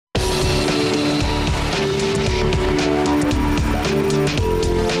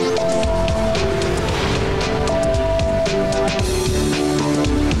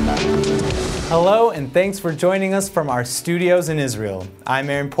and thanks for joining us from our studios in Israel. I'm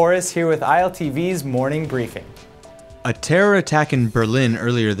Aaron Porras here with ILTV's Morning Briefing. A terror attack in Berlin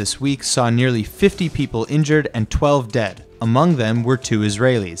earlier this week saw nearly 50 people injured and 12 dead. Among them were two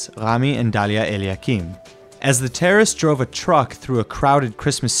Israelis, Rami and Dalia Eliakim. As the terrorists drove a truck through a crowded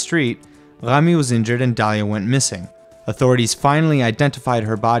Christmas street, Rami was injured and Dalia went missing. Authorities finally identified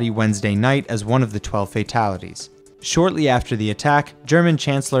her body Wednesday night as one of the 12 fatalities. Shortly after the attack, German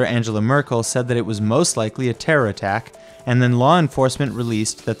Chancellor Angela Merkel said that it was most likely a terror attack, and then law enforcement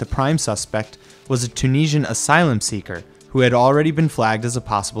released that the prime suspect was a Tunisian asylum seeker who had already been flagged as a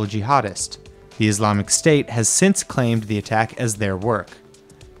possible jihadist. The Islamic State has since claimed the attack as their work.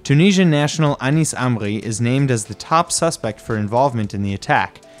 Tunisian national Anis Amri is named as the top suspect for involvement in the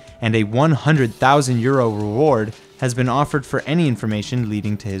attack, and a €100,000 reward has been offered for any information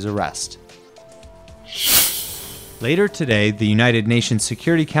leading to his arrest. Later today, the United Nations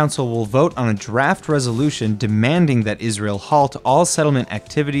Security Council will vote on a draft resolution demanding that Israel halt all settlement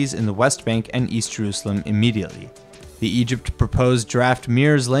activities in the West Bank and East Jerusalem immediately. The Egypt proposed draft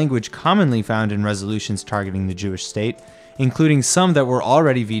mirrors language commonly found in resolutions targeting the Jewish state, including some that were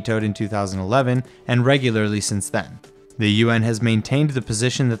already vetoed in 2011 and regularly since then. The UN has maintained the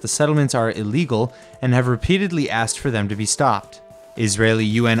position that the settlements are illegal and have repeatedly asked for them to be stopped. Israeli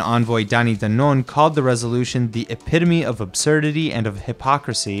UN envoy Dani Danon called the resolution the epitome of absurdity and of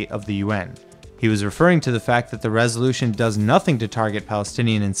hypocrisy of the UN. He was referring to the fact that the resolution does nothing to target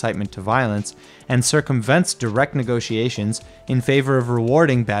Palestinian incitement to violence and circumvents direct negotiations in favor of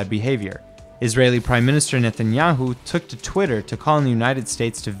rewarding bad behavior. Israeli Prime Minister Netanyahu took to Twitter to call on the United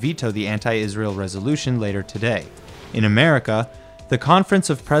States to veto the anti-Israel resolution later today. In America, the Conference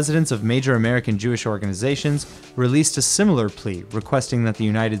of Presidents of Major American Jewish Organizations released a similar plea requesting that the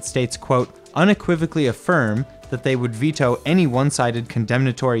United States, quote, unequivocally affirm that they would veto any one-sided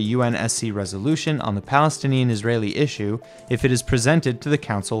condemnatory U.N.S.C. resolution on the Palestinian-Israeli issue if it is presented to the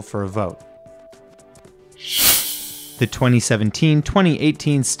Council for a vote. The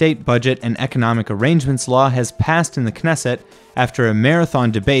 2017-2018 State Budget and Economic Arrangements Law has passed in the Knesset after a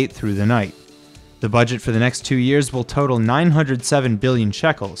marathon debate through the night. The budget for the next 2 years will total 907 billion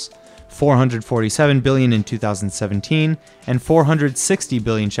shekels, 447 billion in 2017, and 460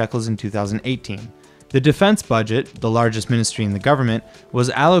 billion shekels in 2018. The defense budget, the largest ministry in the government, was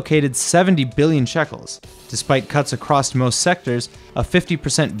allocated 70 billion shekels. Despite cuts across most sectors, a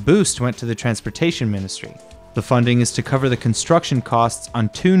 50% boost went to the transportation ministry. The funding is to cover the construction costs on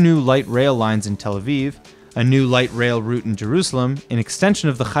 2 new light rail lines in Tel Aviv, a new light rail route in Jerusalem, an extension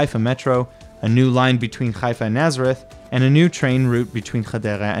of the Haifa metro, a new line between Haifa and Nazareth, and a new train route between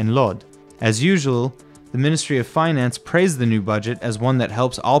Hadera and Lod. As usual, the Ministry of Finance praised the new budget as one that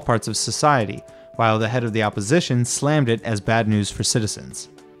helps all parts of society, while the head of the opposition slammed it as bad news for citizens.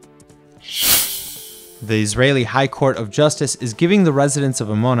 The Israeli High Court of Justice is giving the residents of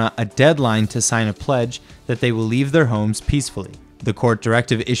Amona a deadline to sign a pledge that they will leave their homes peacefully. The court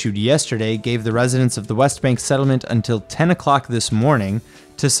directive issued yesterday gave the residents of the West Bank settlement until 10 o'clock this morning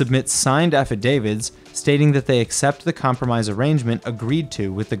to submit signed affidavits stating that they accept the compromise arrangement agreed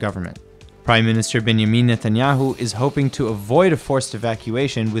to with the government. Prime Minister Benjamin Netanyahu is hoping to avoid a forced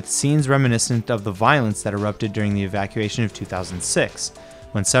evacuation with scenes reminiscent of the violence that erupted during the evacuation of 2006,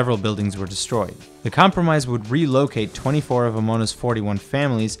 when several buildings were destroyed. The compromise would relocate 24 of Amona's 41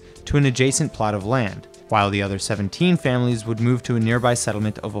 families to an adjacent plot of land, while the other 17 families would move to a nearby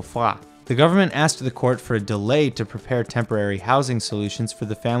settlement of Ofra. The government asked the court for a delay to prepare temporary housing solutions for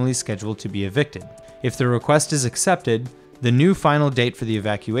the families scheduled to be evicted. If the request is accepted, the new final date for the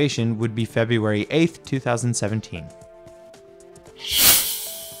evacuation would be February 8, 2017.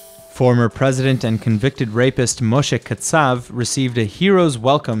 Former president and convicted rapist Moshe Katsav received a hero's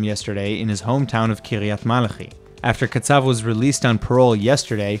welcome yesterday in his hometown of Kiryat Malachi. After Katsav was released on parole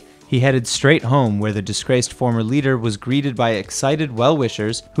yesterday, he headed straight home where the disgraced former leader was greeted by excited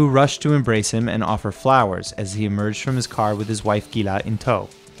well-wishers who rushed to embrace him and offer flowers as he emerged from his car with his wife Gila in tow.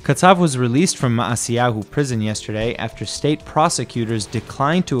 Katsav was released from Ma'asiyahu prison yesterday after state prosecutors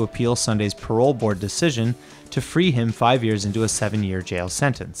declined to appeal Sunday's parole board decision to free him 5 years into a 7-year jail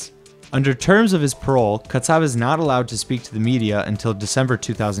sentence. Under terms of his parole, Katsav is not allowed to speak to the media until December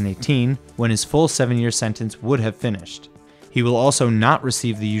 2018, when his full 7-year sentence would have finished. He will also not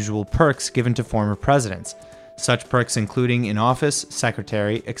receive the usual perks given to former presidents, such perks including in office,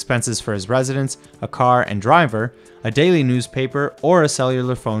 secretary, expenses for his residence, a car and driver, a daily newspaper, or a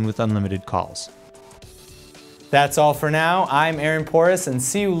cellular phone with unlimited calls. That's all for now. I'm Aaron Porras, and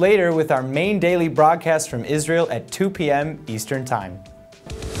see you later with our main daily broadcast from Israel at 2 p.m. Eastern Time.